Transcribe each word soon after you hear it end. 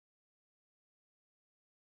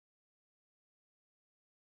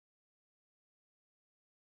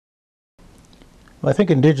Well, I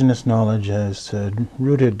think Indigenous knowledge is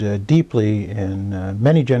rooted deeply in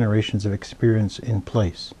many generations of experience in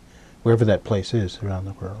place, wherever that place is around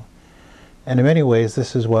the world. And in many ways,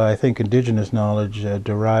 this is why I think Indigenous knowledge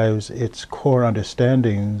derives its core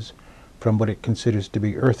understandings from what it considers to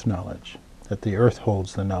be earth knowledge, that the earth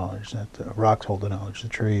holds the knowledge, that the rocks hold the knowledge, the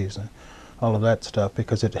trees, and all of that stuff,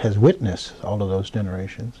 because it has witnessed all of those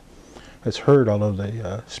generations. It's heard all of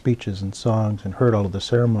the speeches and songs and heard all of the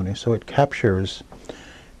ceremonies, so it captures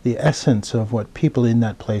the essence of what people in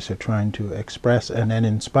that place are trying to express, and then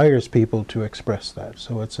inspires people to express that.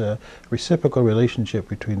 So it's a reciprocal relationship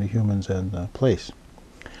between the humans and the place.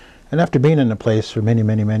 And after being in the place for many,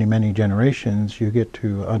 many, many, many generations, you get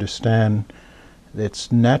to understand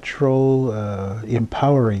its natural,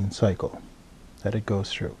 empowering cycle that it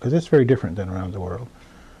goes through, because it's very different than around the world.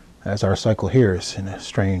 As our cycle here is in a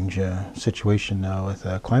strange situation now with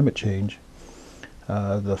climate change,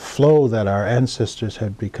 the flow that our ancestors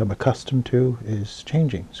had become accustomed to is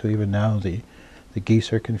changing. So even now the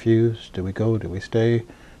geese are confused. Do we go? Do we stay?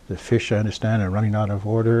 The fish, I understand, are running out of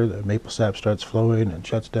order. The maple sap starts flowing and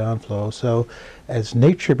shuts down flow. So as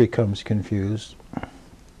nature becomes confused,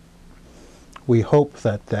 we hope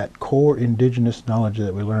that that core indigenous knowledge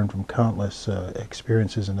that we learned from countless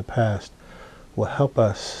experiences in the past will help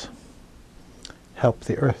us help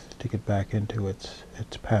the earth to get back into its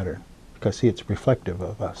pattern. Because, see, it's reflective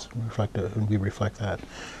of us, and we reflect that.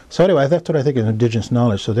 So anyway, that's what I think is Indigenous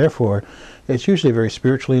knowledge. So therefore, it's usually very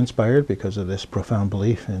spiritually inspired because of this profound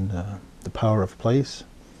belief in the power of place.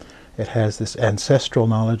 It has this ancestral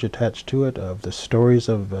knowledge attached to it of the stories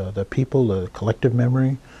of the people, the collective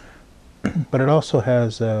memory. But it also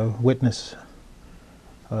has a witness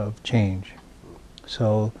of change.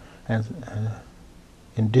 So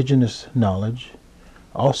Indigenous knowledge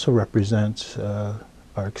also represents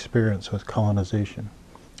our experience with colonization,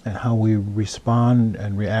 and how we respond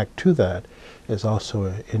and react to that is also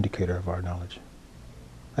an indicator of our knowledge.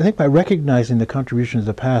 I think by recognizing the contributions of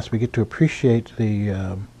the past, we get to appreciate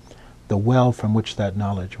the well from which that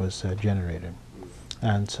knowledge was generated.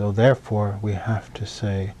 And so therefore we have to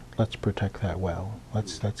say, let's protect that well.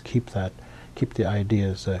 Let's keep the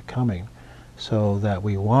ideas coming, so that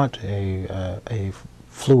we want a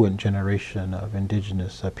fluent generation of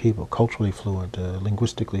Indigenous people, culturally fluent,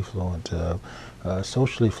 linguistically fluent,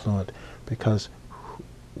 socially fluent, because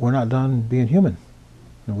we're not done being human.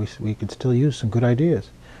 And we can still use some good ideas.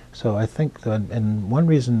 So I think that, and one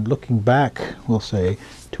reason, looking back, we'll say,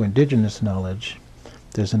 to Indigenous knowledge,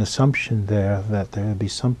 there's an assumption there that there will be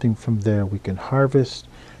something from there we can harvest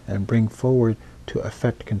and bring forward to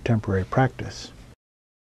affect contemporary practice.